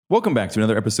Welcome back to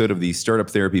another episode of the Startup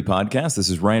Therapy Podcast. This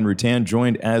is Ryan Rutan,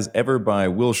 joined as ever by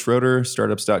Will Schroeder,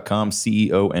 startups.com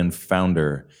CEO and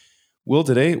founder. Will,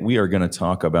 today we are going to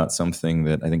talk about something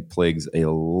that I think plagues a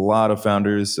lot of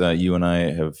founders. You and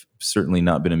I have certainly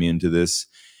not been immune to this,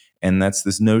 and that's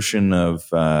this notion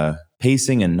of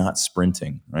pacing and not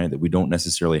sprinting, right? That we don't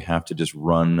necessarily have to just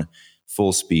run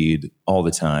full speed all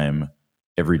the time,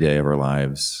 every day of our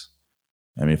lives.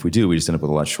 I mean, if we do, we just end up with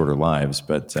a lot shorter lives,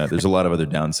 but there's a lot of other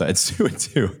downsides to it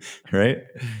too, right?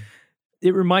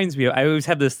 It reminds me, I always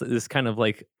have this kind of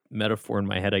like metaphor in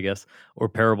my head, I guess, or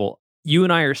parable. You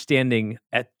and I are standing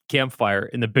at campfire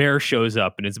and the bear shows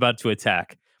up and it's about to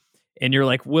attack. And you're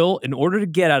like, Will, in order to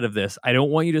get out of this, I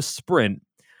don't want you to sprint.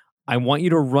 I want you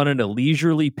to run at a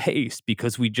leisurely pace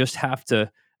because we just have to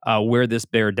wear this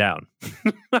bear down.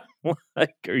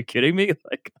 Like, are you kidding me?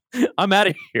 Like, I'm out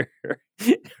of here.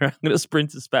 I'm going to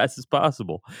sprint as fast as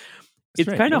possible. That's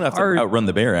right. Kind of hard. You don't have to outrun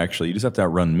the bear, actually. You just have to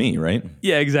outrun me, right?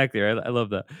 Yeah, exactly. I love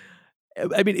that.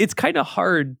 I mean, it's kind of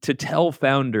hard to tell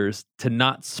founders to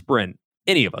not sprint.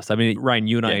 Any of us. I mean, Ryan,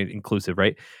 you and I inclusive,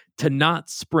 right? To not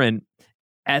sprint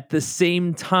at the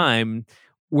same time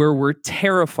where we're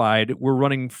terrified, we're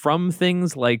running from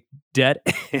things like debt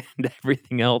and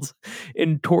everything else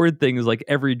and toward things like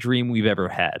every dream we've ever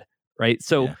had, right?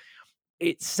 So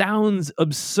it sounds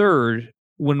absurd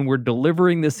when we're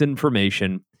delivering this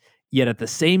information, yet at the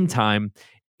same time,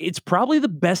 it's probably the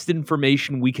best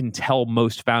information we can tell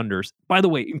most founders, by the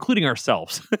way, including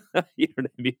ourselves. You know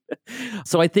what I mean?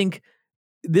 So I think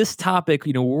this topic,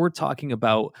 where we're talking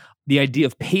about the idea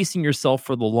of pacing yourself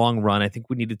for the long run, I think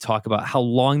we need to talk about how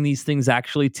long these things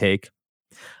actually take.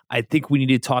 I think we need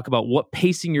to talk about what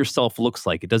pacing yourself looks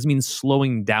like. It doesn't mean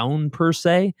slowing down per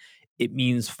se. It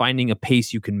means finding a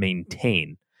pace you can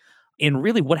maintain. And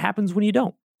really, what happens when you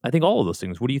don't? I think all of those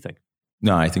things. What do you think?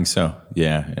 No, I think so.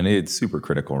 Yeah. And it's super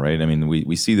critical, right? I mean,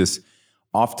 we see this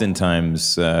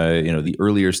oftentimes, the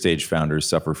earlier stage founders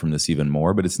suffer from this even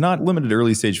more, but it's not limited to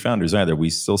early stage founders either.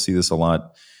 We still see this a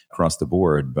lot across the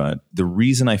board. But the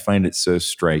reason I find it so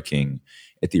striking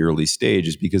at the early stage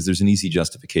is because there's an easy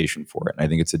justification for it. And I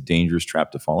think it's a dangerous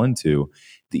trap to fall into.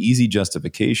 The easy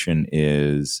justification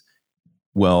is,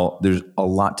 well, there's a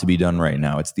lot to be done right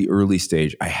now. It's the early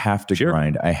stage. I have to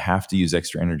grind. I have to use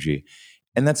extra energy.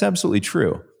 And that's absolutely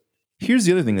true. Here's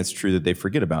the other thing that's true that they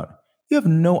forget about. You have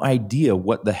no idea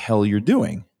what the hell you're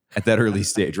doing at that early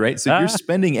stage, right? So you're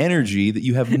spending energy that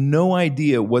you have no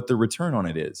idea what the return on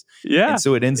it is. Yeah. And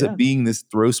so it ends up being this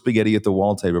throw spaghetti at the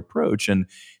wall type approach. And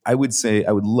I would say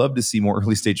I would love to see more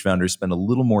early stage founders spend a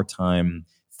little more time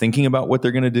thinking about what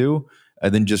they're going to do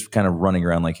than just kind of running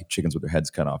around like chickens with their heads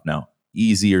cut off. Now,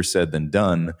 easier said than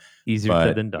done.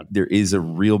 There is a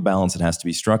real balance that has to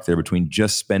be struck there between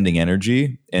just spending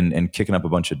energy and kicking up a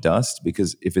bunch of dust.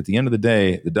 Because if at the end of the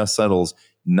day, the dust settles,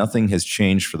 nothing has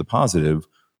changed for the positive,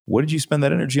 what did you spend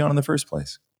that energy on in the first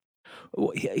place?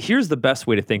 Well, here's the best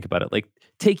way to think about it. Like,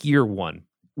 take year one.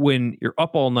 When you're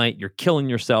up all night, you're killing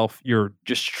yourself, you're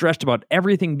just stressed about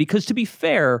everything. Because to be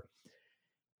fair,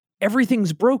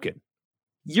 everything's broken.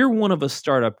 Year one of a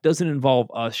startup doesn't involve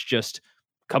us just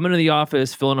coming to the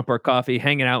office, filling up our coffee,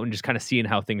 hanging out, and just kind of seeing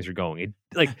how things are going.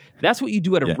 That's what you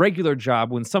do at a regular job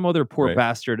when some other poor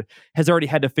bastard has already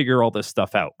had to figure all this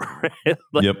stuff out,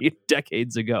 right?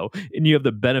 Decades ago, and you have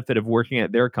the benefit of working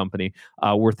at their company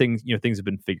where things have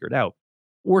been figured out.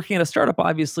 Working at a startup,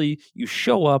 obviously, you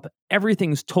show up,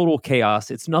 everything's total chaos.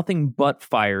 It's nothing but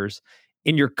fires,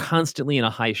 and you're constantly in a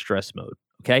high stress mode.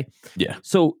 Okay, yeah.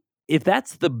 So if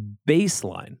that's the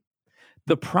baseline,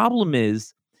 the problem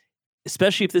is,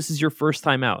 especially if this is your first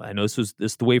time out. I know this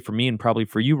is the way for me and probably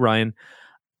for you, Ryan.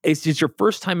 It's just your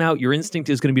first time out. Your instinct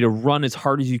is going to be to run as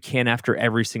hard as you can after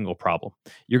every single problem.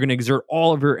 You're going to exert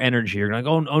all of your energy. You're going to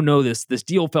go, oh no, this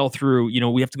deal fell through.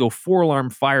 We have to go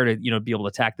 4-alarm fire to be able to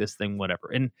attack this thing,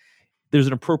 whatever. And there's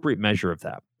an appropriate measure of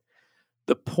that.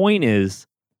 The point is,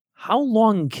 how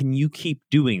long can you keep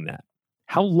doing that?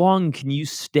 How long can you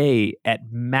stay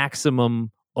at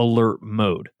maximum alert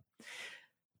mode?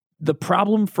 The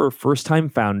problem for first-time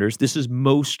founders, this is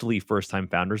mostly first-time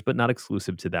founders, but not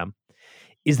exclusive to them,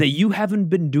 is that you haven't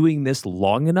been doing this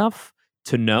long enough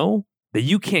to know that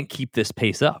you can't keep this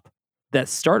pace up. That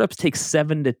startups take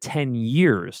 7 to 10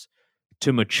 years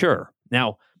to mature.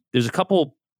 Now, there's a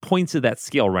couple points of that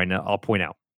scale right now I'll point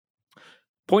out.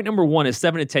 Point number one is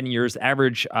 7 to 10 years,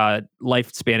 average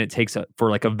lifespan it takes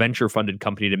for like a venture-funded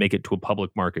company to make it to a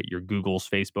public market. Your Googles,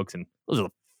 Facebooks, and those are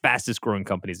the fastest-growing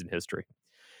companies in history.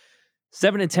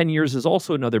 7 to 10 years is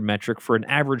also another metric for an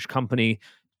average company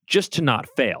just to not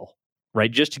fail,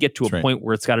 right? Just to get to a point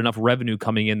where it's got enough revenue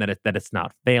coming in that it's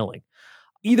not failing.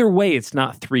 Either way, it's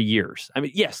not 3 years. I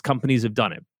mean, yes, companies have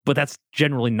done it, but that's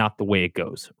generally not the way it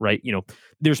goes, right?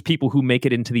 There's people who make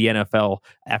it into the NFL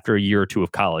after a year or two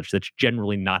of college. That's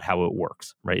generally not how it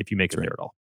works, right? If you make it there at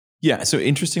all. Yeah. So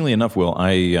interestingly enough, Will,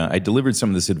 I delivered some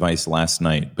of this advice last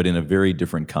night, but in a very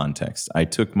different context. I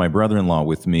took my brother-in-law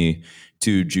with me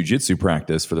to jiu-jitsu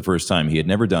practice for the first time. He had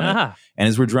never done it. And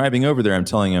as we're driving over there, I'm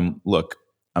telling him, look,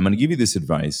 I'm going to give you this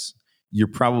advice. You're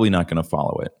probably not going to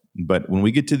follow it. But when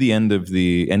we get to the end of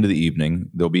the evening,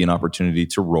 there'll be an opportunity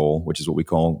to roll, which is what we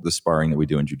call the sparring that we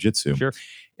do in jiu-jitsu. Sure.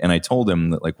 And I told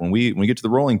him that like when we get to the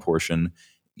rolling portion,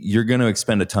 you're going to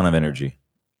expend a ton of energy.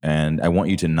 And I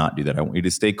want you to not do that. I want you to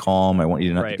stay calm. I want you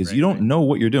to not, because you don't know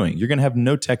what you're doing. You're going to have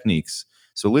no techniques.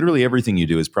 So literally everything you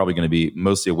do is probably going to be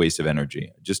mostly a waste of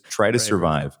energy. Just try to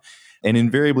survive. And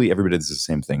invariably, everybody does the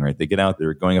same thing, right? They get out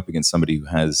there going up against somebody who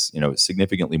has,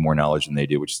 significantly more knowledge than they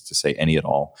do, which is to say any at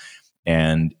all.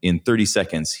 And in 30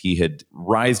 seconds, he had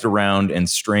writhed around and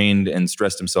strained and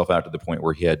stressed himself out to the point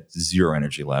where he had zero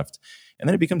energy left. And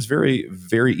then it becomes very,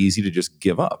 very easy to just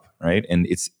give up, right? And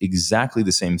it's exactly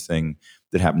the same thing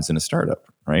that happens in a startup,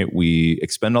 right? We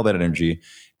expend all that energy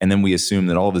and then we assume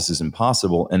that all of this is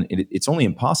impossible. And it's only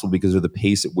impossible because of the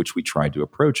pace at which we tried to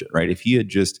approach it, right? If he had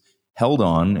just held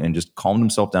on and just calmed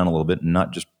himself down a little bit and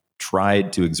not just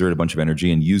tried to exert a bunch of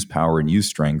energy and use power and use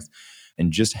strength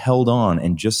and just held on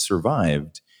and just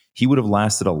survived, he would have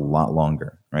lasted a lot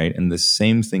longer, right? And the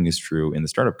same thing is true in the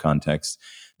startup context,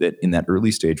 that in that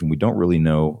early stage when we don't really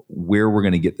know where we're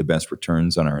going to get the best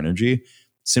returns on our energy,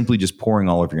 simply just pouring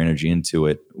all of your energy into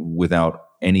it without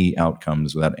any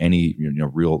outcomes, without any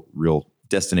real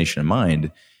destination in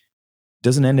mind,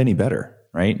 doesn't end any better,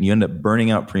 right? And you end up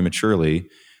burning out prematurely.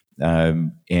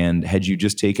 And had you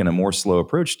just taken a more slow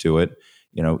approach to it,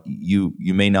 you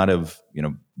may not have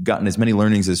gotten as many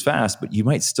learnings as fast, but you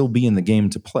might still be in the game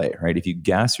to play, right? If you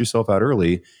gas yourself out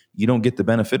early, you don't get the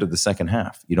benefit of the second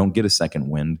half. You don't get a second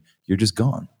wind. You're just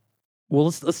gone. Well,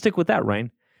 let's stick with that,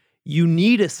 Ryan. You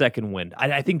need a second wind.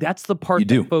 I think that's the part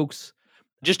that folks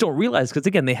just don't realize because,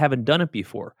 again, they haven't done it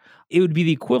before. It would be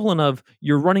the equivalent of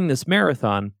you're running this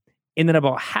marathon, and then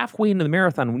about halfway into the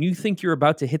marathon, when you think you're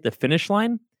about to hit the finish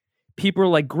line, people are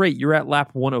like, great, you're at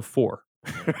lap 1 of 4.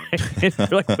 And you're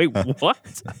like, wait,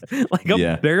 what? Like,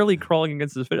 I'm barely crawling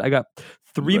against this finish. I got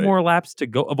 3 more laps to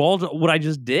go of all what I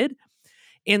just did.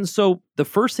 And so the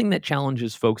first thing that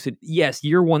challenges folks, yes,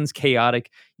 year one's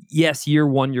chaotic. Yes, year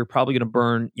one, you're probably going to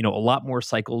burn, a lot more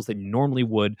cycles than you normally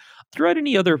would throughout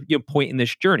any other point in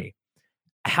this journey.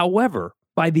 However,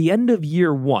 by the end of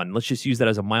year one, let's just use that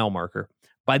as a mile marker.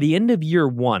 By the end of year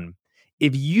one,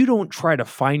 if you don't try to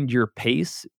find your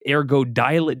pace, ergo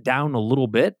dial it down a little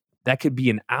bit, that could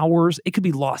be in hours. It could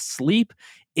be lost sleep.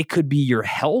 It could be your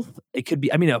health. It could be,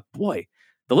 the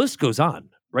list goes on,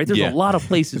 right? There's a lot of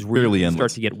places where you can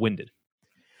start to get winded.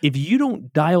 If you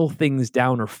don't dial things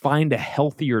down or find a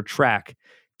healthier track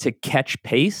to catch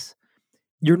pace,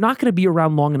 you're not going to be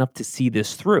around long enough to see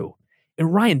this through.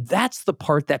 And Ryan, that's the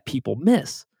part that people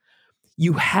miss.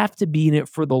 You have to be in it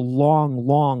for the long,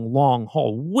 long, long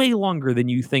haul, way longer than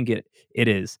you think it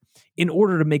is, in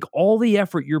order to make all the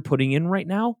effort you're putting in right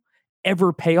now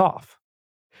ever pay off.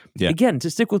 Yeah. Again,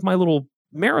 to stick with my little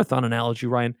marathon analogy,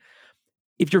 Ryan,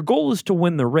 if your goal is to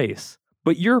win the race,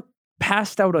 but you're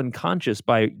passed out unconscious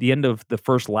by the end of the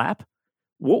first lap,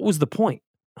 what was the point?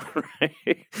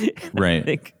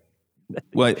 Right.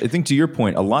 Well, I think to your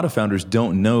point, a lot of founders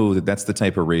don't know that that's the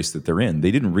type of race that they're in. They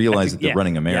didn't realize that they're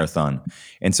running a marathon.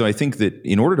 And so I think that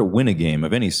in order to win a game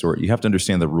of any sort, you have to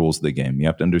understand the rules of the game. You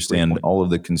have to understand all of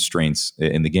the constraints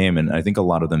in the game. And I think a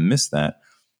lot of them miss that.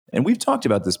 And we've talked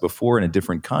about this before in a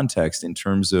different context in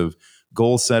terms of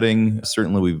goal setting.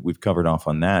 Certainly we've covered off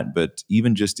on that, but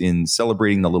even just in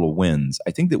celebrating the little wins,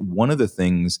 I think that one of the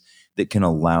things that can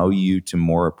allow you to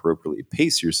more appropriately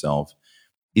pace yourself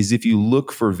is if you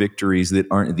look for victories that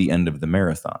aren't at the end of the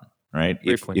marathon, right?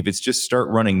 If it's just start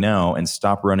running now and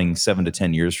stop running 7 to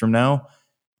 10 years from now,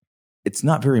 it's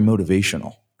not very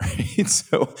motivational, right?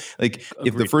 So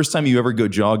if the first time you ever go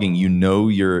jogging,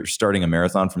 you're starting a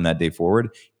marathon from that day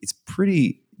forward, it's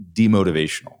pretty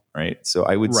demotivational, right? So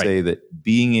I would say that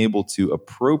being able to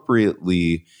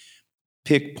appropriately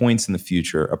pick points in the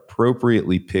future,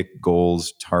 appropriately pick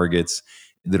goals, targets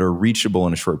that are reachable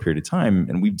in a short period of time.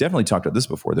 And we've definitely talked about this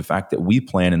before, the fact that we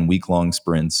plan in week-long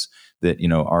sprints, that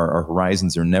our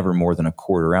horizons are never more than a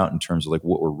quarter out in terms of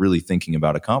what we're really thinking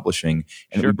about accomplishing.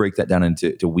 And we break that down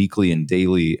into weekly and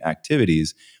daily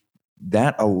activities.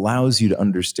 That allows you to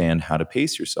understand how to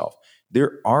pace yourself.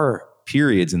 There are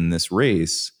periods in this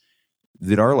race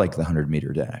that are like the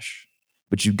 100-meter dash,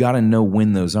 but you've got to know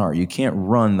when those are. You can't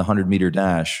run the 100-meter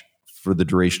dash for the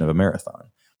duration of a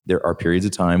marathon. There are periods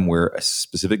of time where a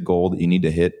specific goal that you need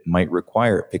to hit might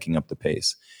require picking up the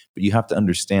pace. But you have to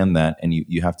understand that, and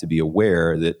you have to be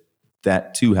aware that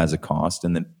that too has a cost.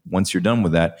 And then once you're done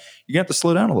with that, you're going to have to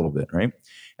slow down a little bit, right?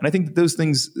 And I think that those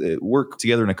things work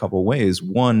together in a couple of ways.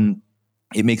 One,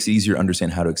 it makes it easier to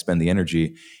understand how to expend the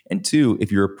energy. And two,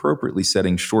 if you're appropriately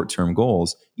setting short-term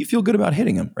goals, you feel good about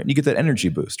hitting them, right? You get that energy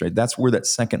boost, right? That's where that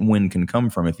second win can come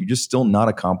from. If you're just still not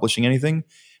accomplishing anything,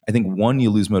 I think one,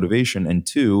 you lose motivation, and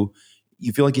two,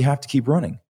 you feel like you have to keep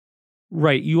running.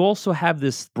 Right. You also have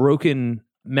this broken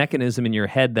mechanism in your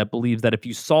head that believes that if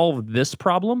you solve this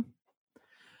problem,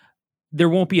 there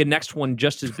won't be a next one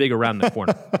just as big around the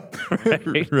corner.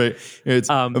 Right. It's,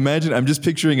 imagine, I'm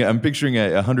picturing a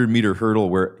 100-meter hurdle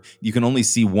where you can only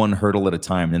see one hurdle at a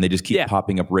time, and they just keep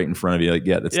popping up right in front of you. Like,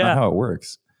 that's not how it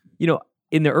works.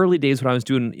 In the early days when I was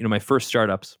doing, my first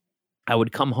startups, I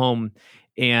would come home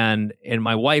and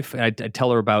my wife, I'd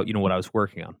tell her about, what I was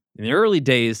working on. In the early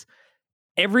days,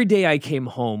 every day I came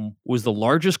home was the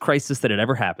largest crisis that had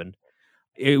ever happened.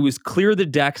 It was clear the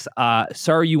decks.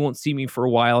 Sorry, you won't see me for a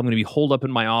while. I'm going to be holed up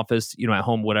in my office, at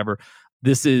home, whatever.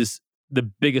 This is the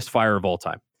biggest fire of all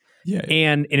time. Yeah.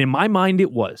 And in my mind,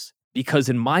 it was. Because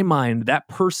in my mind, that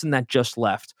person that just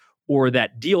left, or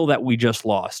that deal that we just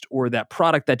lost, or that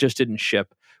product that just didn't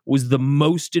ship, was the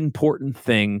most important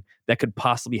thing that could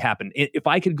possibly happen. If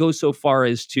I could go so far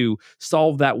as to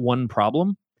solve that one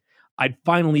problem, I'd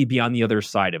finally be on the other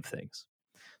side of things.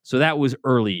 So that was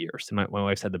early years. And my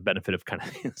wife's had the benefit of kind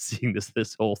of seeing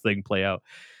this whole thing play out.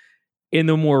 In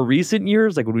the more recent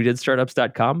years, like when we did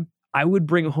startups.com, I would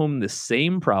bring home the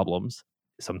same problems,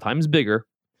 sometimes bigger.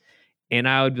 And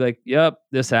I would be like, yep,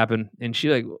 this happened. And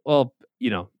she's like, well, you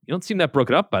don't seem that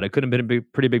broken up about it. It couldn't have been a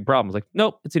pretty big problem. I was like,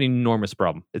 nope, it's an enormous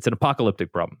problem. It's an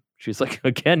apocalyptic problem. She's like,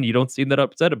 again, you don't seem that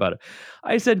upset about it.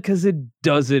 I said, because it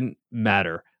doesn't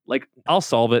matter. Like, I'll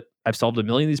solve it. I've solved a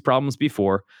million of these problems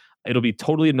before. It'll be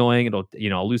totally annoying.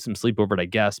 I'll lose some sleep over it, I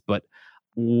guess. But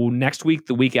next week,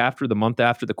 the week after, the month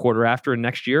after, the quarter after, and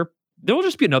next year, there will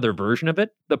just be another version of it.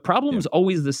 The problem is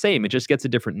always the same. It just gets a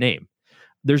different name.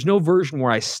 There's no version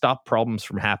where I stop problems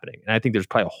from happening. And I think there's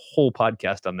probably a whole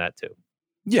podcast on that too.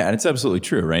 Yeah, and it's absolutely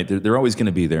true, right? They're always going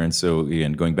to be there. And so,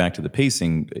 again, going back to the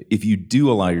pacing, if you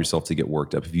do allow yourself to get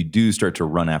worked up, if you do start to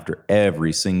run after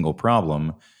every single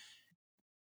problem,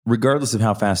 regardless of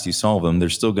how fast you solve them, they're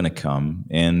still going to come,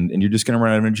 and you're just going to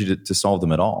run out of energy to solve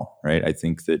them at all, right? I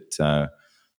think that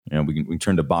we can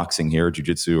turn to boxing here, or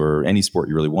jiu-jitsu, or any sport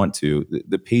you really want to.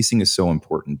 The pacing is so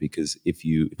important, because if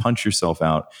you punch yourself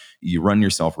out, you run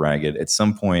yourself ragged, at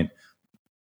some point,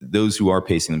 those who are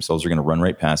pacing themselves are going to run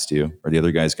right past you, or the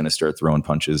other guy's going to start throwing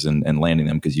punches and landing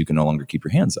them, because you can no longer keep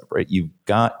your hands up, right? You've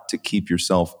got to keep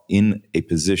yourself in a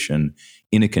position,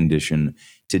 in a condition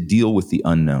to deal with the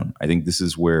unknown. I think this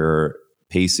is where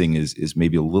pacing is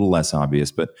maybe a little less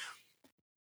obvious, but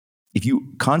if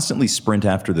you constantly sprint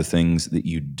after the things that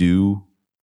you do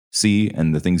see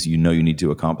and the things you need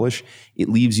to accomplish, it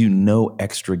leaves you no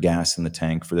extra gas in the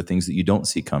tank for the things that you don't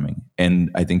see coming. And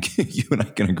I think you and I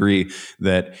can agree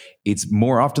that it's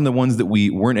more often the ones that we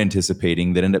weren't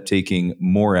anticipating that end up taking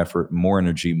more effort, more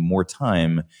energy, more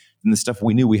time than the stuff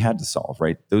we knew we had to solve,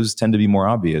 right? Those tend to be more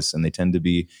obvious, and they tend to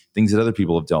be things that other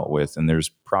people have dealt with. And there's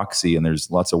proxy, and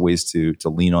there's lots of ways to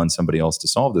lean on somebody else to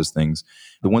solve those things.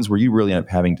 The ones where you really end up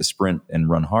having to sprint and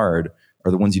run hard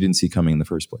are the ones you didn't see coming in the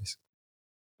first place.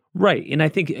 Right. And I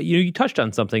think, you touched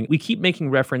on something. We keep making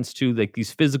reference to like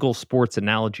these physical sports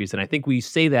analogies. And I think we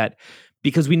say that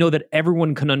because we know that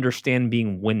everyone can understand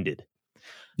being winded.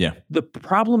 Yeah. The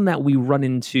problem that we run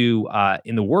into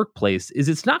in the workplace is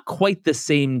it's not quite the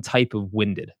same type of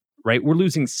winded, right? We're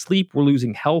losing sleep, we're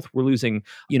losing health, we're losing,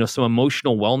 some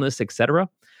emotional wellness, et cetera.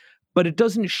 But it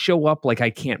doesn't show up like I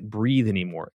can't breathe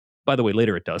anymore. By the way,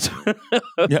 later it does.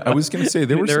 Yeah, I was going to say,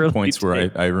 there were some points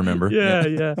where I remember.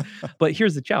 Yeah. But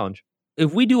here's the challenge.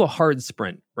 If we do a hard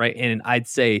sprint, right, and I'd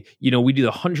say, we do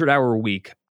the 100-hour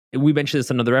week, and we mentioned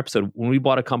this in another episode, when we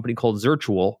bought a company called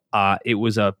Zirtual, it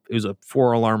was a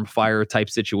 4-alarm fire type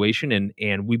situation,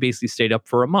 and we basically stayed up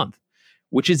for a month,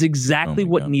 which is exactly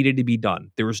what needed to be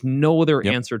done. There was no other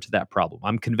answer to that problem.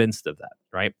 I'm convinced of that,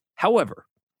 right? However,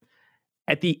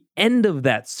 at the end of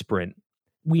that sprint,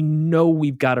 we know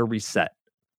we've got to reset.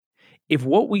 If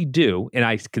what we do, and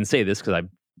I can say this because I've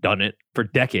done it for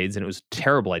decades and it was a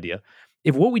terrible idea.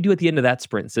 If what we do at the end of that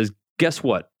sprint says, guess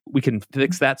what? We can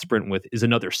fix that sprint with is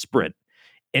another sprint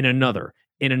and another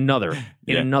and another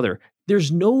and another.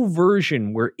 There's no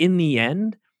version where in the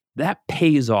end that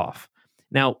pays off.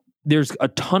 Now, there's a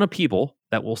ton of people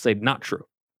that will say not true.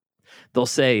 They'll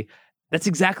say that's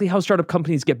exactly how startup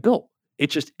companies get built.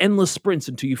 It's just endless sprints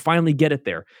until you finally get it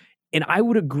there. And I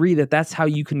would agree that that's how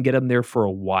you can get them there for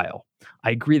a while.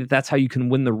 I agree that that's how you can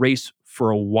win the race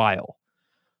for a while.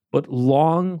 But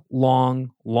long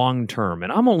term,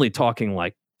 and I'm only talking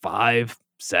like 5,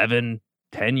 7,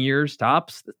 10 years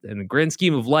tops. In the grand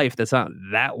scheme of life, that's not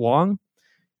that long.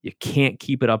 You can't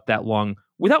keep it up that long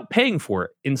without paying for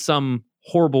it in some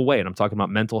horrible way. And I'm talking about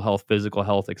mental health, physical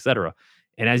health, etc.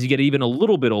 And as you get even a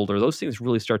little bit older, those things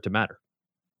really start to matter.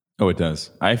 Oh, it does.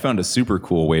 I found a super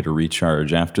cool way to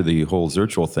recharge after the whole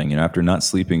Zirtual thing. After not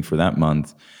sleeping for that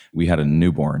month, we had a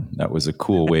newborn. That was a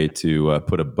cool way to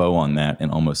put a bow on that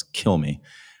and almost kill me.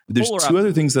 But there's two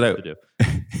other things that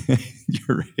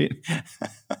you're right.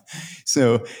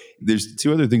 So there's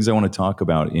two other things I want to talk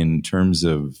about in terms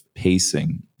of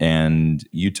pacing. And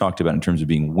you talked about in terms of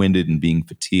being winded and being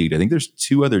fatigued. I think there's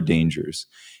two other dangers: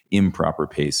 improper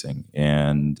pacing.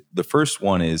 And the first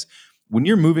one is when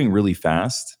you're moving really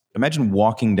fast. Imagine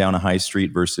walking down a high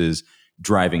street versus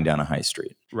driving down a high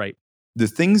street. Right. The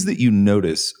things that you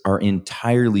notice are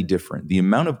entirely different. The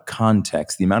amount of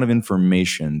context, the amount of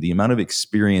information, the amount of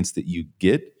experience that you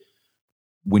get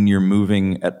when you're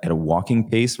moving at a walking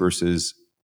pace versus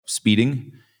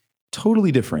speeding,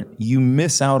 totally different. You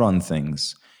miss out on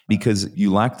things because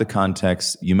you lack the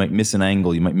context. You might miss an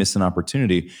angle. You might miss an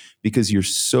opportunity because you're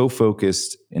so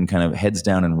focused and kind of heads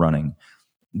down and running.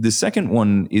 The second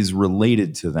one is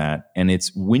related to that, and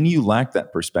it's when you lack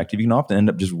that perspective, you can often end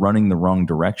up just running the wrong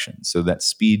direction. So that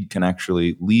speed can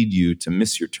actually lead you to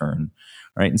miss your turn,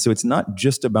 right? And so it's not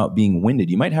just about being winded.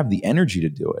 You might have the energy to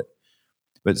do it.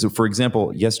 But so, for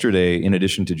example, yesterday, in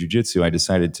addition to jiu-jitsu, I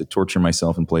decided to torture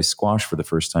myself and play squash for the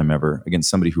first time ever against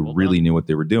somebody who really knew what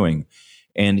they were doing.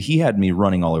 And he had me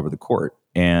running all over the court.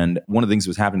 And one of the things that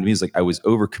was happening to me is like I was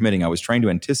overcommitting. I was trying to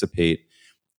anticipate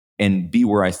and be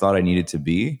where I thought I needed to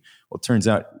be. Well, it turns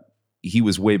out he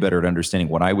was way better at understanding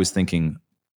what I was thinking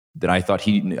that I thought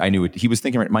I knew it. He was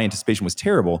thinking my anticipation was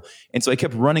terrible. And so I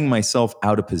kept running myself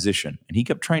out of position. And he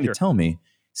kept trying to tell me,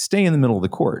 stay in the middle of the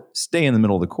court, stay in the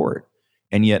middle of the court.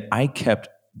 And yet I kept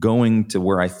going to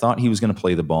where I thought he was going to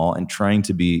play the ball and trying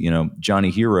to be, Johnny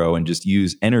Hero and just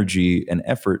use energy and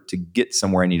effort to get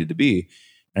somewhere I needed to be.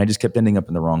 And I just kept ending up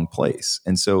in the wrong place.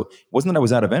 And so it wasn't that I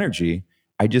was out of energy.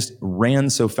 I just ran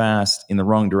so fast in the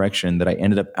wrong direction that I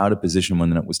ended up out of position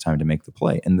when it was time to make the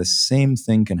play. And the same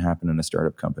thing can happen in a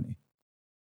startup company.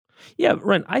 Yeah,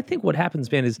 Ren, I think what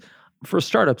happens, man, is for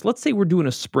startups, let's say we're doing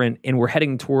a sprint and we're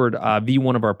heading toward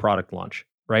V1 of our product launch,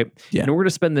 right? Yeah. And we're going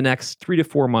to spend the next 3 to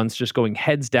 4 months just going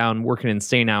heads down, working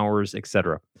insane hours, et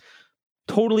cetera.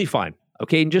 Totally fine.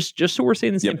 Okay. And just so we're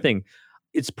saying the same thing,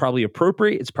 it's probably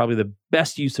appropriate. It's probably the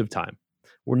best use of time.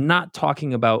 We're not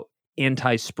talking about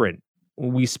anti-sprint.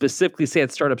 We specifically say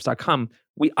at startups.com,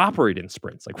 we operate in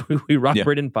sprints. Like we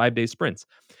operate in 5-day sprints.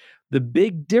 The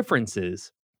big difference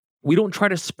is we don't try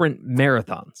to sprint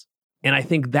marathons. And I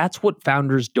think that's what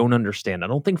founders don't understand. I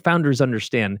don't think founders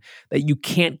understand that you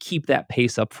can't keep that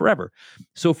pace up forever.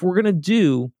 So if we're going to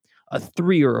do a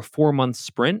 3 or a 4 month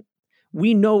sprint,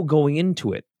 we know going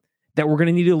into it that we're going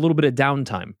to need a little bit of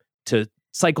downtime to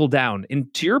cycle down.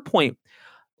 And to your point,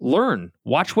 learn,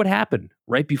 watch what happened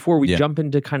right before we jump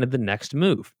into kind of the next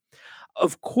move.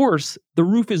 Of course, the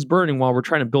roof is burning while we're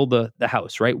trying to build the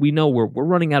house, right? We know we're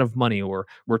running out of money, or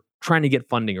we're trying to get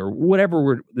funding, or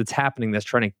whatever that's happening that's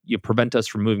trying to prevent us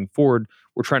from moving forward.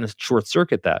 We're trying to short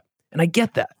circuit that. And I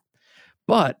get that.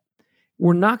 But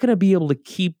we're not going to be able to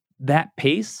keep that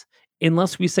pace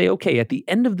unless we say, okay, at the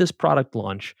end of this product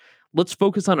launch, let's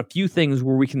focus on a few things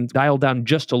where we can dial down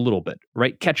just a little bit,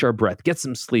 right? Catch our breath, get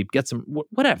some sleep, get some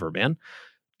whatever, man.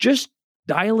 Just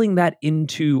dialing that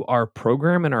into our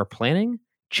program and our planning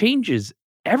changes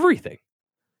everything,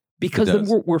 because then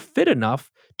we're fit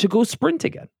enough to go sprint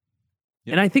again.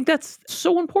 Yep. And I think that's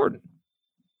so important.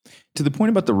 To the point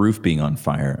about the roof being on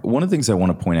fire, one of the things I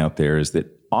want to point out there is that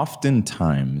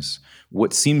oftentimes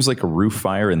what seems like a roof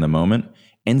fire in the moment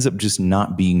ends up just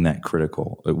not being that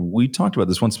critical. We talked about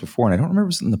this once before, and I don't remember if it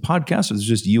was in the podcast or it was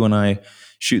just you and I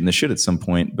shooting the shit at some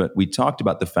point, but we talked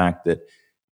about the fact that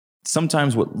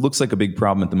sometimes what looks like a big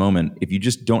problem at the moment, if you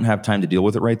just don't have time to deal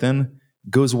with it right then,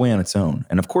 goes away on its own.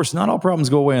 And of course, not all problems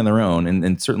go away on their own,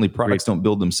 and certainly products don't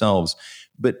build themselves,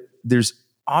 but there's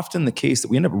often the case that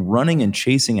we end up running and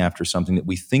chasing after something that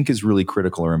we think is really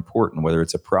critical or important, whether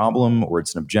it's a problem or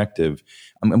it's an objective.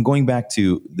 I'm going back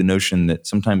to the notion that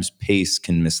sometimes pace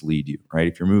can mislead you, right?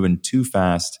 If you're moving too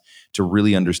fast to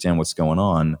really understand what's going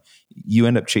on, you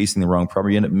end up chasing the wrong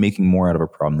problem. You end up making more out of a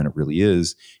problem than it really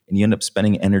is. And you end up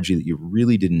spending energy that you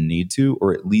really didn't need to,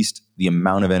 or at least the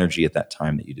amount of energy at that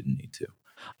time that you didn't need to.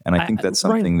 And I think that's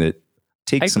something that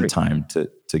takes some time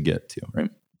to get to,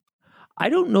 right? I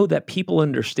don't know that people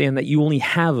understand that you only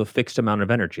have a fixed amount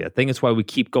of energy. I think it's why we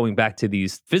keep going back to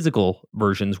these physical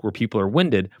versions where people are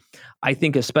winded. I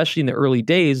think especially in the early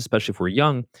days, especially if we're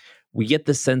young, we get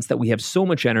the sense that we have so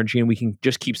much energy and we can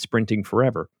just keep sprinting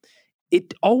forever.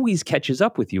 It always catches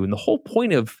up with you. And the whole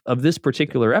point of this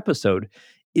particular episode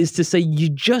is to say you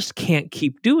just can't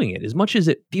keep doing it. As much as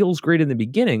it feels great in the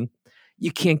beginning,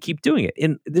 you can't keep doing it.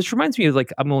 And this reminds me of,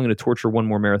 like, I'm only going to torture one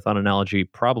more marathon analogy,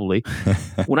 probably.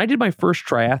 When I did my first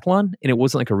triathlon, and it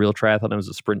wasn't like a real triathlon, it was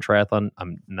a sprint triathlon.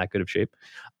 I'm in that good of shape.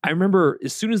 I remember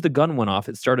as soon as the gun went off,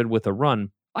 it started with a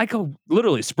run. I go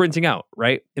literally sprinting out,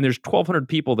 right? And there's 1,200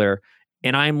 people there.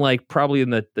 And I'm like probably in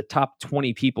the top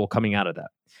 20 people coming out of that.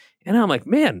 And I'm like,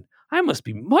 man, I must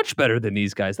be much better than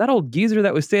these guys. That old geezer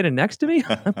that was standing next to me,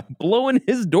 I'm blowing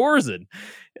his doors in,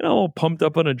 all pumped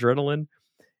up on adrenaline.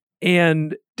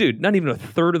 And dude, not even a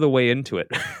third of the way into it,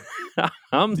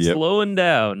 I'm slowing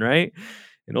down, right?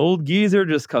 An old geezer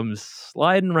just comes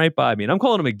sliding right by me. And I'm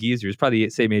calling him a geezer. He's probably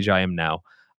the same age I am now.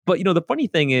 But, the funny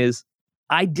thing is,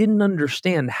 I didn't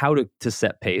understand how to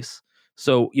set pace.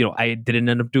 So, I didn't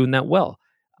end up doing that well.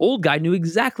 Old guy knew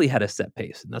exactly how to set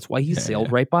pace, and that's why he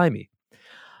sailed right by me.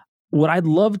 What I'd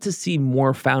love to see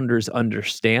more founders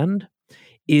understand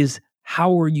is,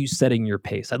 how are you setting your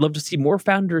pace? I'd love to see more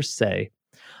founders say,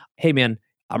 hey man,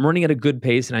 I'm running at a good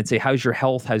pace. And I'd say, how's your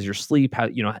health? How's your sleep?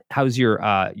 How's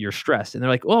your stress? And they're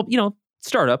like, well,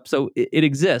 startup, so it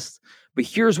exists, but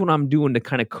here's what I'm doing to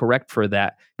kind of correct for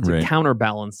that, to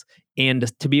counterbalance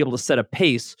and to be able to set a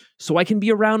pace so I can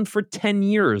be around for 10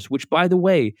 years, which, by the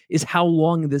way, is how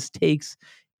long this takes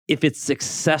if it's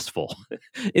successful.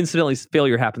 Incidentally,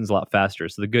 failure happens a lot faster.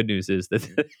 So the good news is that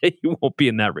you won't be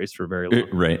in that race for very long.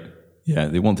 Right. Yeah,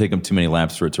 they won't take them too many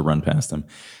laps for it to run past them.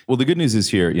 Well, the good news is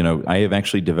here, I have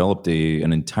actually developed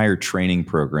an entire training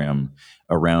program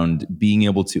around being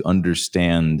able to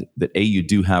understand that you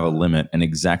do have a limit and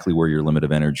exactly where your limit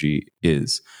of energy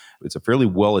is. It's a fairly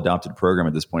well-adopted program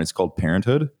at this point. It's called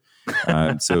Parenthood.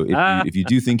 So if you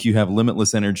do think you have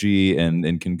limitless energy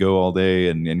and can go all day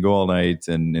and go all night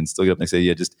and still get up next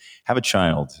day, just have a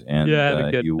child, and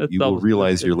you will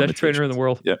realize your limitations. Best trainer in the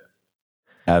world. Yeah,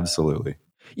 absolutely.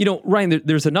 Ryan,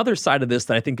 there's another side of this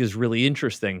that I think is really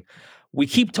interesting. We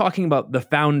keep talking about the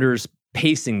founders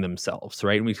pacing themselves,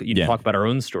 right? And we talk about our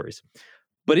own stories.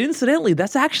 But incidentally,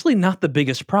 that's actually not the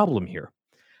biggest problem here.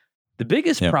 The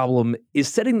biggest problem is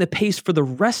setting the pace for the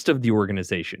rest of the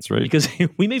organization. That's right. Because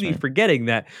we may be forgetting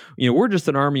that, we're just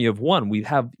an army of one. We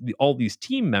have all these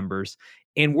team members,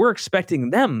 and we're expecting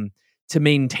them to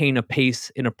maintain a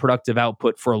pace in a productive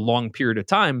output for a long period of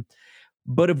time.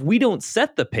 But if we don't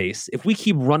set the pace, if we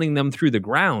keep running them through the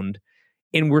ground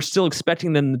and we're still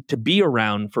expecting them to be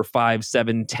around for 5,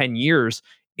 7, 10 years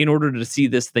in order to see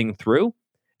this thing through,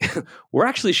 we're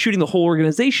actually shooting the whole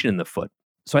organization in the foot.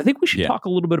 So I think we should talk a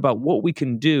little bit about what we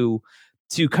can do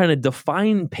to kind of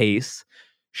define pace,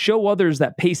 show others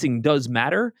that pacing does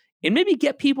matter, and maybe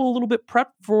get people a little bit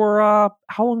prepped for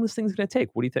how long this thing's going to take.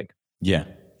 What do you think? Yeah.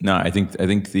 No, I think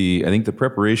the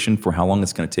preparation for how long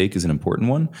it's going to take is an important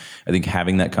one. I think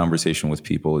having that conversation with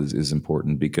people is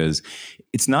important, because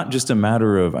it's not just a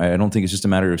matter of, I don't think it's just a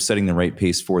matter of setting the right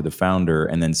pace for the founder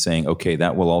and then saying, okay,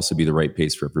 that will also be the right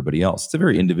pace for everybody else. It's a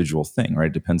very individual thing, right?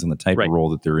 It depends on the type of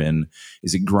role that they're in.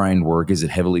 Is it grind work? Is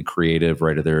it heavily creative,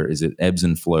 right? Is it ebbs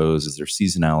and flows? Is there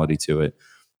seasonality to it?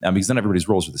 Because not everybody's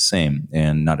roles are the same,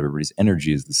 and not everybody's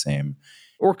energy is the same.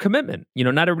 Or commitment.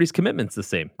 Not everybody's commitment's the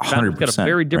same. 100%. Got a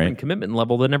very different commitment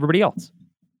level than everybody else.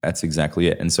 That's exactly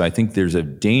it. And so I think there's a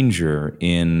danger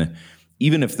in,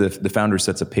 even if the founder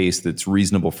sets a pace that's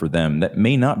reasonable for them, that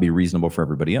may not be reasonable for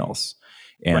everybody else.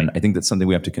 And I think that's something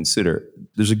we have to consider.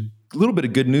 There's a little bit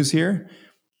of good news here.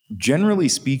 Generally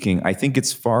speaking, I think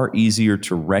it's far easier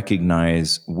to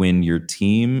recognize when your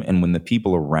team and when the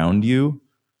people around you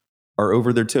are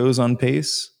over their toes on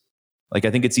pace. Like, I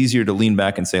think it's easier to lean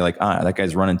back and say, like, that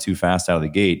guy's running too fast out of the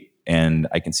gate, and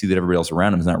I can see that everybody else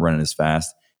around him is not running as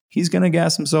fast. He's going to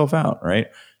gas himself out, right?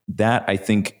 That, I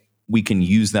think we can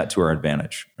use that to our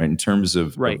advantage, right? In terms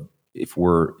of, if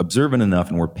we're observant enough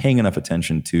and we're paying enough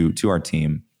attention to our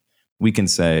team, we can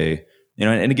say,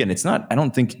 and again, it's not, I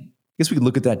guess we could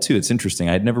look at that too. It's interesting.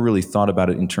 I'd never really thought about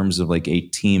it in terms of like a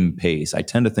team pace. I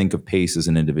tend to think of pace as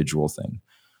an individual thing.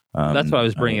 That's why I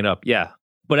was bringing it up. Yeah.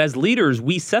 But as leaders,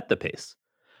 we set the pace.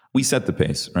 We set the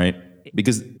pace, right?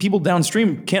 Because people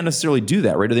downstream can't necessarily do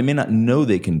that, right? Or they may not know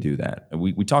they can do that.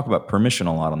 We talk about permission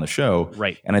a lot on the show.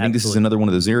 Right. And I think this is another one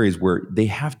of those areas where they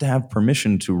have to have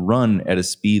permission to run at a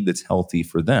speed that's healthy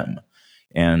for them.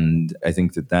 And I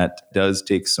think that does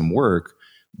take some work.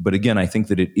 But again, I think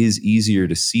that it is easier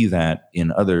to see that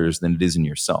in others than it is in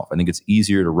yourself. I think it's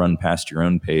easier to run past your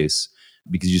own pace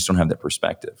because you just don't have that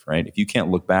perspective, right? If you can't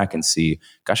look back and see,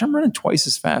 gosh, I'm running twice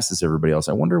as fast as everybody else.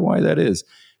 I wonder why that is.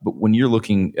 But when you're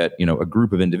looking at, a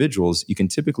group of individuals, you can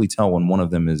typically tell when one of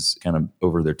them is kind of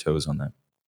over their toes on that.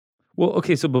 Well,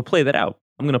 okay, so but play that out.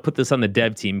 I'm going to put this on the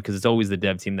dev team because it's always the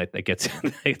dev team that gets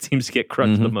that seems to get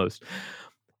crushed the most.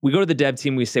 We go to the dev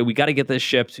team. We say, we got to get this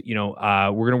shipped. We're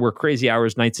going to work crazy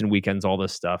hours, nights and weekends, all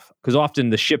this stuff. Because often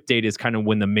the ship date is kind of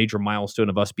when the major milestone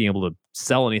of us being able to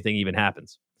sell anything even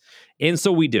happens. And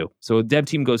so we do. So dev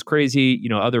team goes crazy.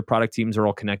 Other product teams are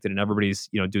all connected and everybody's,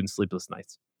 doing sleepless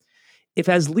nights. If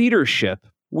as leadership,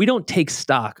 we don't take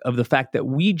stock of the fact that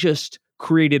we just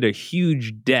created a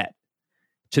huge debt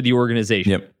to the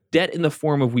organization. Yep. Debt in the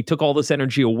form of we took all this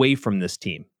energy away from this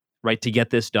team, right, to get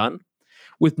this done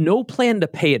with no plan to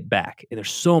pay it back. And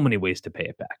there's so many ways to pay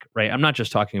it back, right? I'm not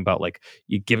just talking about like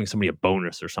you giving somebody a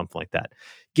bonus or something like that.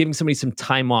 Giving somebody some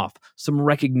time off, some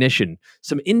recognition,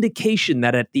 some indication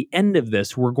that at the end of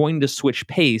this, we're going to switch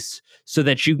pace so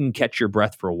that you can catch your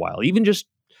breath for a while. Even just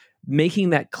making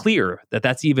that clear that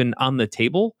that's even on the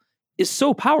table is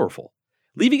so powerful.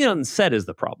 Leaving it unsaid is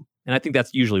the problem. And I think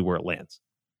that's usually where it lands.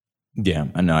 Yeah,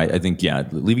 I know. I think,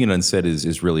 leaving it unsaid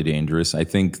is really dangerous. I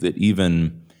think that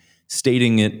even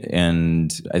stating it,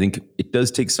 and I think it does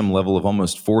take some level of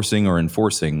almost forcing or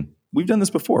enforcing. We've done this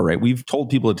before, right? We've told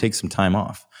people to take some time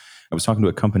off. I was talking to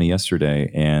a company yesterday,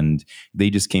 and they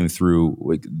just came through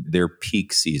like their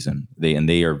peak season.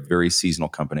 They are a very seasonal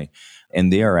company,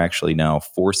 and they are actually now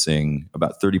forcing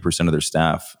about 30% of their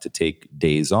staff to take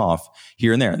days off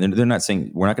here and there. And they're not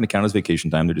saying we're not going to count as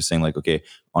vacation time. They're just saying like, okay,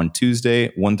 on Tuesday,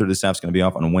 1/3 of the staff's going to be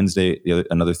off. On Wednesday,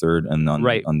 another third, and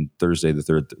on Thursday, the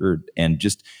third, and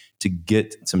just to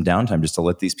get some downtime, just to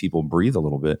let these people breathe a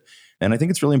little bit. And I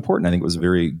think it's really important. I think it was a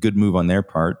very good move on their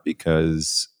part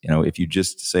because, if you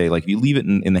just say, like, if you leave it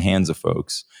in the hands of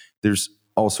folks, there's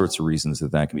all sorts of reasons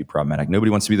that can be problematic. Nobody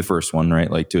wants to be the first one, right?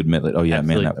 Like to admit that, oh yeah,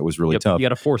 Absolutely. man, that was really tough. You got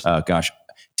to force it. Gosh,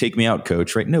 take me out,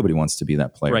 coach, right? Nobody wants to be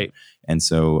that player. Right. And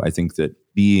so I think that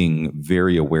being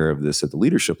very aware of this at the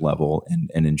leadership level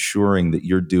and ensuring that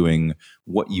you're doing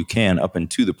what you can up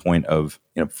and to the point of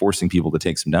forcing people to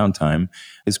take some downtime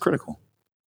is critical.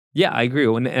 Yeah, I agree.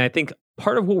 And I think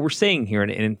part of what we're saying here,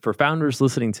 and for founders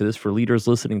listening to this, for leaders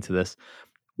listening to this,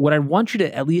 what I want you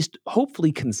to at least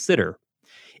hopefully consider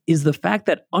is the fact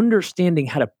that understanding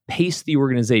how to pace the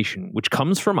organization, which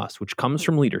comes from us, which comes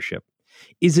from leadership,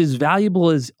 is as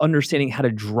valuable as understanding how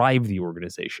to drive the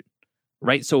organization,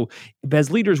 right? So if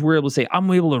as leaders, we're able to say, I'm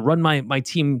able to run my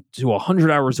team to 100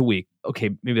 hours a week.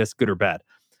 Okay, maybe that's good or bad.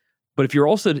 But if you're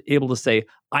also able to say,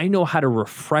 I know how to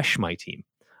refresh my team.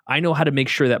 I know how to make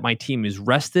sure that my team is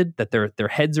rested, that their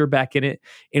heads are back in it,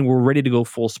 and we're ready to go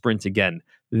full sprint again.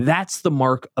 That's the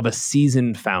mark of a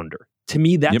seasoned founder. To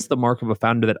me, that's the mark of a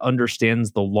founder that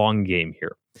understands the long game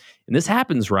here. And this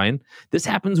happens, Ryan. This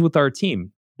happens with our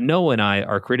team. Noah and I,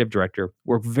 our creative director,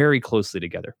 work very closely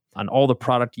together on all the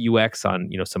product UX, on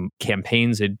some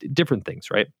campaigns and different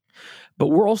things, right? But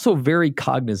we're also very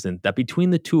cognizant that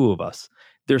between the two of us,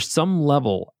 there's some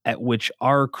level at which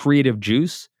our creative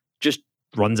juice just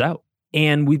runs out.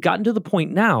 And we've gotten to the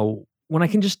point now when I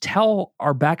can just tell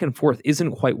our back and forth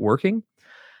isn't quite working.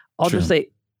 I'll just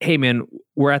say, hey man,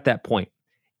 we're at that point.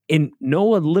 And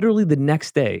Noah literally the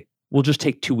next day will just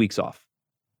take 2 weeks off,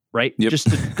 right? Yep.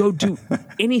 Just to go do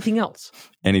anything else.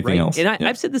 Anything else. And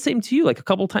I've said the same to you, like a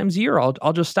couple times a year,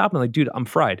 I'll just stop and like, dude, I'm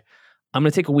fried. I'm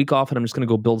going to take a week off and I'm just going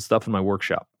to go build stuff in my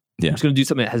workshop. Yeah. I'm just going to do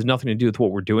something that has nothing to do with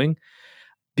what we're doing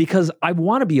because I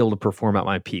want to be able to perform at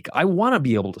my peak. I want to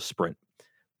be able to sprint.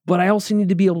 But I also need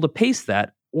to be able to pace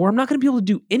that, or I'm not going to be able to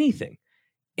do anything.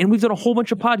 And we've done a whole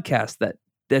bunch of podcasts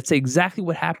that say exactly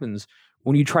what happens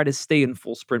when you try to stay in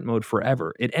full sprint mode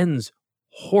forever. It ends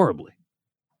horribly.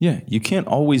 Yeah, you can't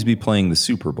always be playing the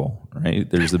Super Bowl, right?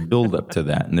 There's a build up to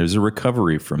that, and there's a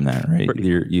recovery from that, right?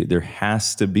 There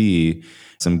has to be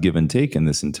some give and take in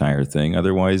this entire thing.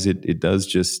 Otherwise, it does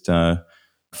just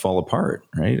fall apart,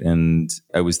 right? And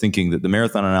I was thinking that the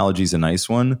marathon analogy is a nice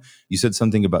one. You said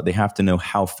something about they have to know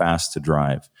how fast to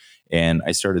drive. And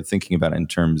I started thinking about it in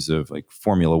terms of like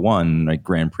Formula One, like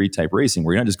Grand Prix type racing,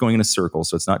 where you're not just going in a circle.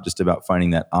 So it's not just about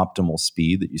finding that optimal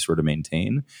speed that you sort of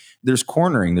maintain. There's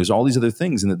cornering, there's all these other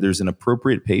things, and that there's an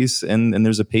appropriate pace, and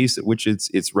there's a pace at which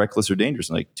it's reckless or dangerous,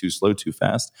 like too slow, too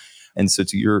fast. And so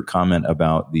to your comment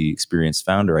about the experienced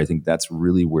founder, I think that's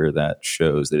really where that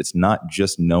shows that it's not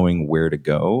just knowing where to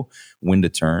go, when to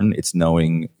turn, it's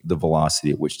knowing the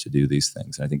velocity at which to do these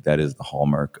things. And I think that is the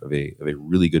hallmark of a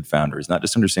really good founder, is not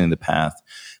just understanding the path,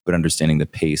 but understanding the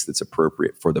pace that's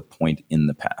appropriate for the point in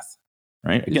the path.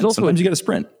 right? Again, sometimes you get a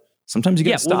sprint. Sometimes you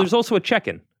get a stop. Well, there's also a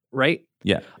check-in, right?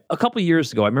 Yeah. A couple of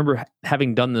years ago, I remember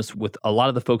having done this with a lot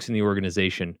of the folks in the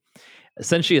organization,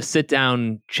 essentially a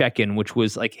sit-down check-in, which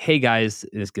was like, hey guys,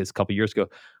 this is a couple of years ago,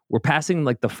 we're passing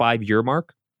like the 5-year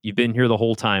mark. You've been here the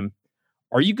whole time.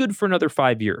 Are you good for another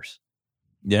 5 years?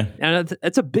 Yeah. And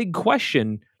that's a big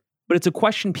question, but it's a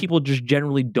question people just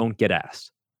generally don't get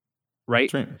asked,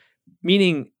 right? That's right.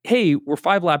 Meaning, hey, we're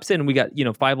 5 laps in and we got,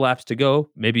 5 laps to go,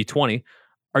 maybe 20.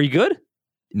 Are you good?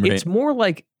 Right. It's more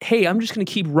like, hey, I'm just going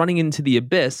to keep running into the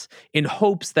abyss in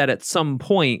hopes that at some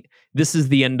point, this is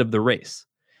the end of the race.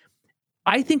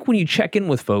 I think when you check in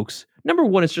with folks, number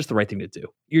one, it's just the right thing to do.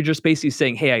 You're just basically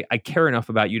saying, hey, I care enough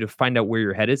about you to find out where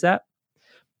your head is at.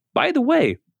 By the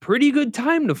way, pretty good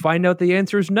time to find out the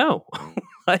answer is no.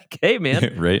 Like, hey,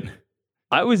 man, right.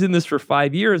 I was in this for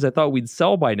 5 years. I thought we'd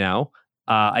sell by now.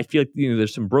 I feel like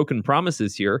there's some broken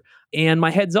promises here, and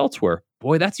my head's elsewhere.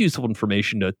 Boy, that's useful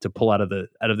information to pull out of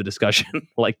the discussion,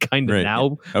 like kind of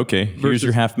now. Okay, here's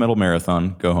your half medal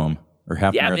marathon. Go home, or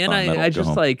half marathon. Man, I just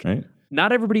home, like right?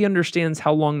 Not everybody understands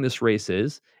how long this race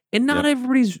is, and not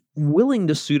everybody's willing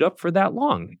to suit up for that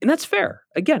long, and that's fair.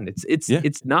 Again,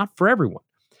 it's not for everyone.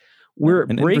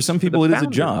 And for some people, it is a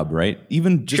job, right?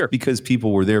 Even just because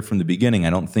people were there from the beginning, I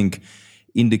don't think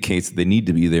indicates that they need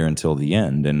to be there until the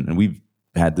end. And we've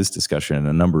had this discussion in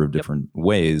a number of different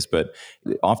ways, but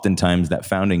oftentimes that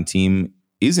founding team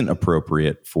isn't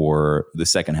appropriate for the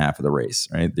second half of the race,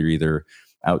 right? They're either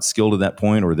outskilled at that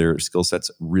point or their skill sets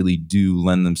really do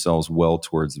lend themselves well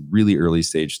towards really early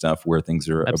stage stuff where things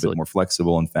are a bit more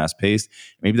flexible and fast paced.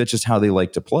 Maybe that's just how they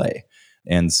like to play.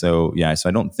 And so I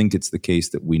don't think it's the case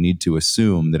that we need to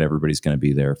assume that everybody's going to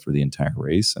be there for the entire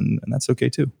race. And that's okay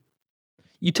too.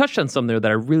 You touched on something there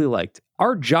that I really liked.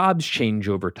 Our jobs change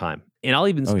over time. And I'll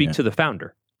even speak to the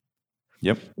founder.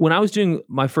 Yep. When I was doing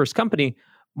my first company,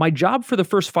 my job for the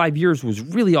first 5 years was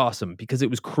really awesome because it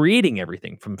was creating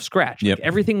everything from scratch. Yep. Like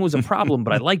everything was a problem,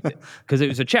 but I liked it because it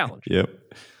was a challenge. Yep.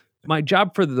 My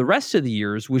job for the rest of the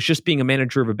years was just being a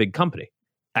manager of a big company.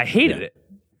 I hated it.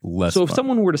 So if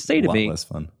someone were to say to me, less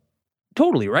fun.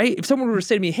 Totally, right? If someone were to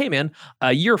say to me, hey man,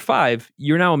 year 5,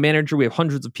 you're now a manager, we have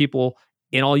hundreds of people,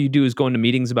 and all you do is go into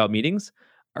meetings about meetings.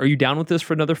 Are you down with this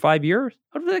for another 5 years?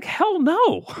 I'd be like, hell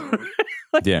no.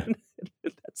 That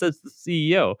says the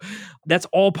CEO. That's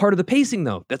all part of the pacing,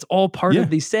 though. That's all part of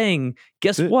the saying,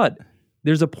 guess what?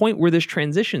 There's a point where this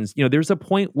transitions. There's a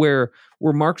point where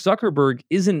Mark Zuckerberg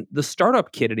isn't the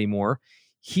startup kid anymore.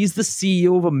 He's the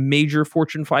CEO of a major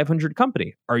Fortune 500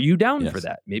 company. Are you down for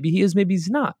that? Maybe he is, maybe he's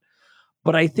not.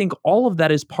 But I think all of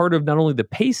that is part of not only the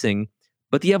pacing,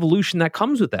 but the evolution that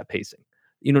comes with that pacing.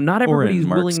 Not everybody's willing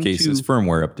to... Or in Mark's case,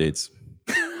 firmware updates.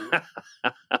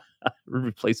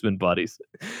 Replacement bodies.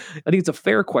 I think it's a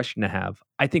fair question to have.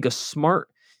 I think a smart,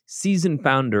 seasoned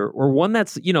founder, or one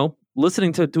that's,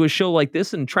 listening to a show like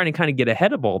this and trying to kind of get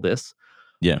ahead of all this,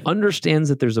 understands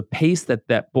that there's a pace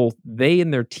that both they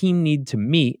and their team need to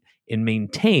meet and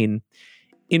maintain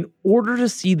in order to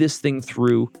see this thing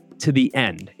through to the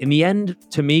end. And the end,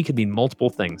 to me, could mean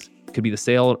multiple things. It could be the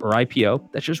sale or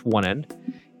IPO. That's just one end.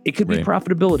 It could be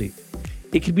profitability.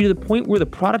 It could be to the point where the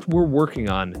product we're working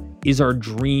on is our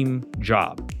dream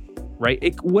job,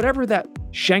 right? Whatever that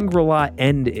Shangri-La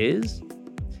end is,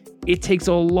 it takes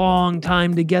a long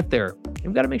time to get there. And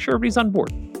we've got to make sure everybody's on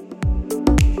board.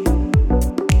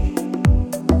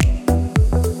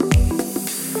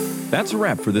 That's a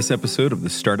wrap for this episode of the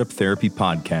Startup Therapy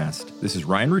Podcast. This is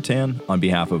Ryan Rutan on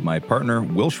behalf of my partner,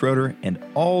 Will Schroeder, and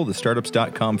all the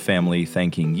Startups.com family,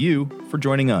 thanking you for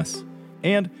joining us.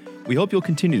 And we hope you'll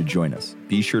continue to join us.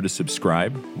 Be sure to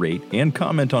subscribe, rate, and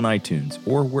comment on iTunes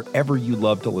or wherever you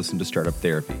love to listen to Startup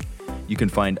Therapy. You can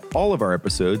find all of our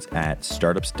episodes at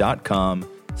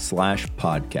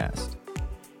startups.com/podcast.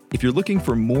 If you're looking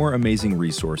for more amazing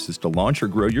resources to launch or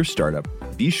grow your startup,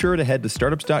 be sure to head to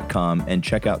startups.com and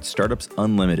check out Startups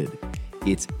Unlimited.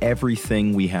 It's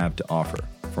everything we have to offer,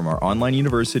 from our online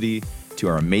university to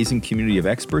our amazing community of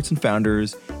experts and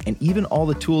founders, and even all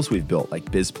the tools we've built like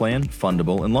BizPlan,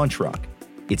 Fundable, and LaunchRock.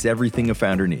 It's everything a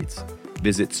founder needs.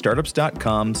 Visit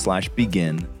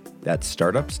startups.com/begin. That's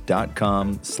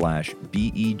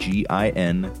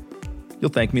startups.com/BEGIN. You'll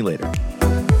thank me later.